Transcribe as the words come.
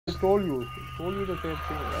told you the same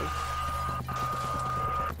thing, right?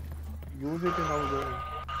 Use it in our game.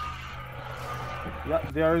 Yeah,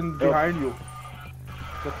 they are behind you.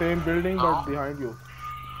 The same building, but behind you.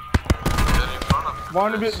 They're in front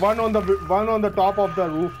of you. One on the top of the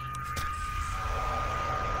roof.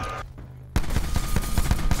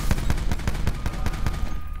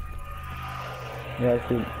 Yeah, I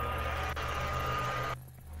see.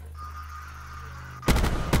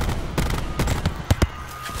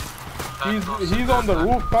 He's on the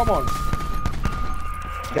roof. Come on.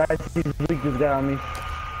 Guys, he's weak. This guy on me.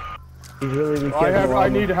 He's really weak. I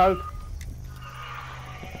need help.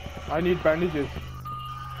 I need bandages.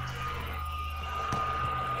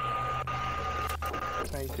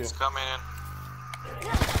 Thank you. He's coming in.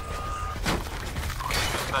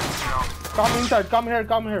 Come inside. Come here.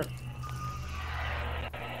 Come here.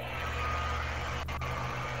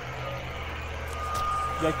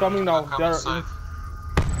 They're coming now. They're in.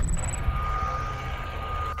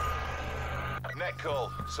 Net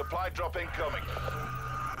call. Supply drop incoming.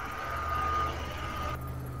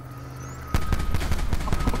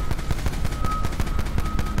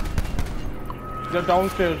 They're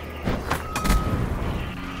downstairs.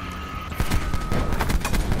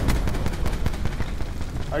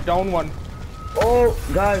 I down one. Oh,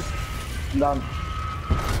 guys. Done.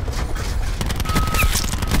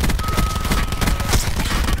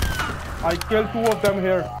 I killed 2 of them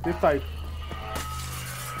here, this side.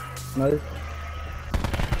 Nice.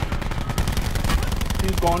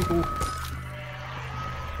 He's gone too.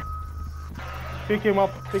 Pick him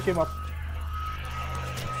up, pick him up.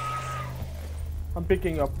 I'm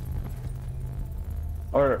picking up.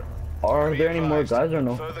 Are there any more guys or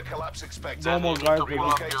no? Further collapse expected. No more guys.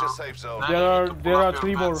 Relocate to safe zone. There are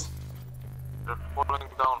 3 more. They're falling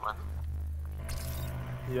down, man.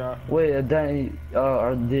 Yeah. Wait, Danny,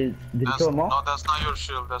 did you kill them all? No, that's not your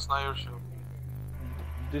shield. That's not your shield.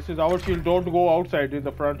 This is our shield. Don't go outside in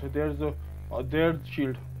the front. There's their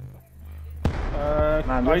shield.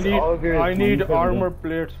 Man, I need armor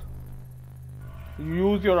plates.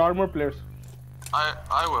 Use your armor plates.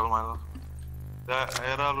 I will, my love.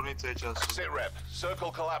 Era l'unità è già su. Sit rep.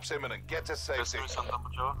 Circle collapse imminent. Get to safety.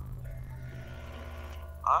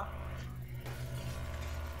 Huh?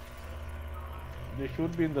 They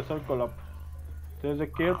should be in the circle up. There's a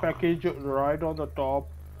care package right on the top,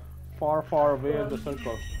 far away in the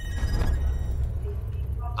circle.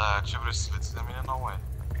 No way.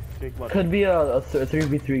 Could be a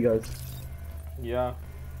 3v3, guys. Yeah.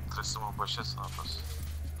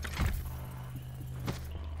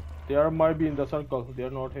 They might be in the circle. They are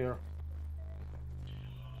not here.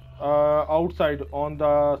 Outside on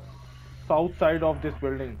the south side of this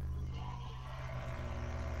building.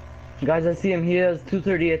 Guys, I see him. He has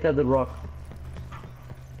 238 at the rock.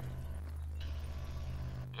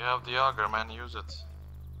 You have the auger, man. Use it.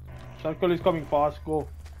 Circle is coming fast. Go.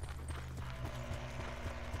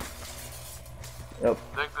 Yep.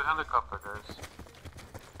 Take the helicopter, guys.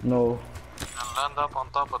 No. And land up on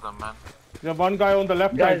top of them, man. There's one guy on the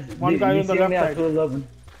left side. One guy on the left side. 211.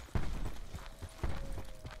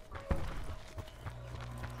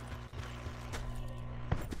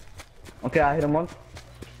 Okay, I hit him once.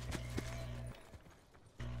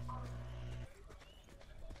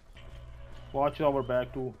 Watch our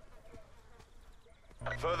back too.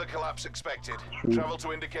 Further collapse expected. Travel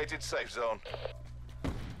to indicated safe zone.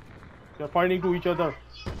 They're fighting to each other.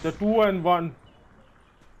 They're 2 and 1.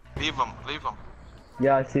 Leave them, leave them.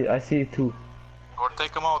 Yeah, I see 2. Or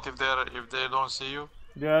take them out if they don't see you.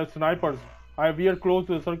 They are snipers. We are close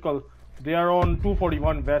to the circle. They are on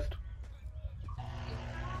 241 west.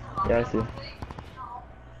 Yeah, I see.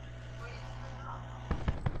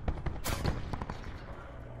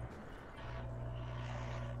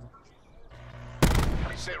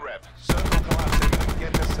 Sit rep. Circle collapse imminent.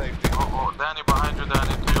 Get to safety. Oh, Danny behind you,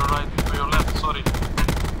 Danny. To your right, to your left, sorry.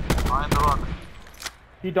 Behind the rock.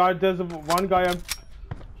 He died. There's one guy I'm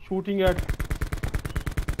shooting at.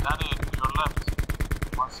 Danny, to your left.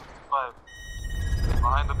 165.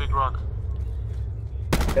 Behind the big rock.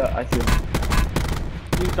 Yeah, I see him.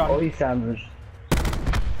 He's done. Oh, he's sandwiched.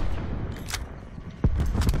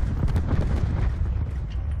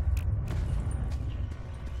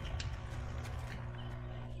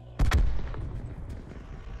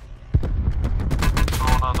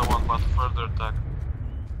 Another one, but further attack.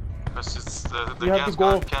 Because it's the gas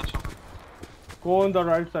can't catch him. Go on the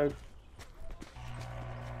right side.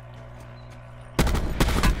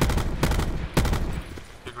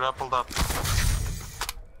 He grappled up.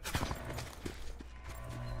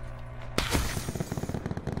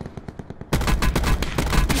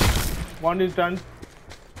 One is done.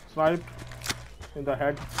 Sniped. in the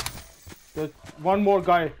head. There's one more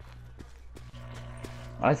guy.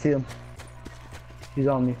 I see him. He's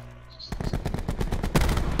on me.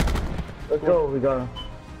 Let's go, we got him.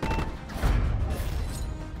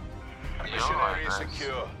 Mission Alright, area guys.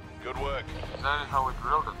 secure. Good work. Exactly how we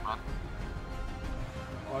drilled it, man.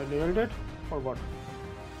 I nailed it? Or what?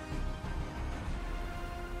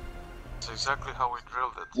 It's exactly how we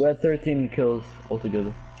drilled it. We had 13 kills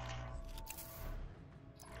altogether.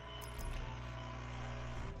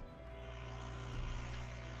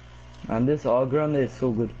 And this AUG gun is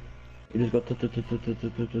so good. You just got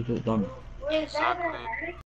done. Exactly.